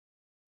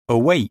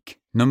Awake,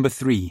 number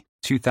 3,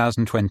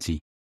 2020.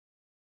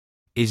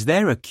 Is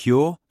there a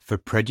cure for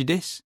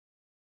prejudice?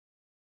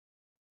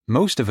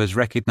 Most of us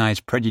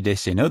recognize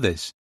prejudice in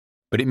others,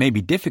 but it may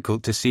be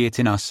difficult to see it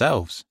in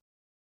ourselves.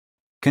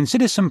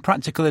 Consider some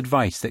practical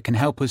advice that can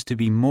help us to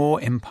be more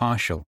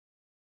impartial.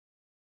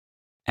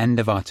 End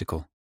of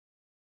article.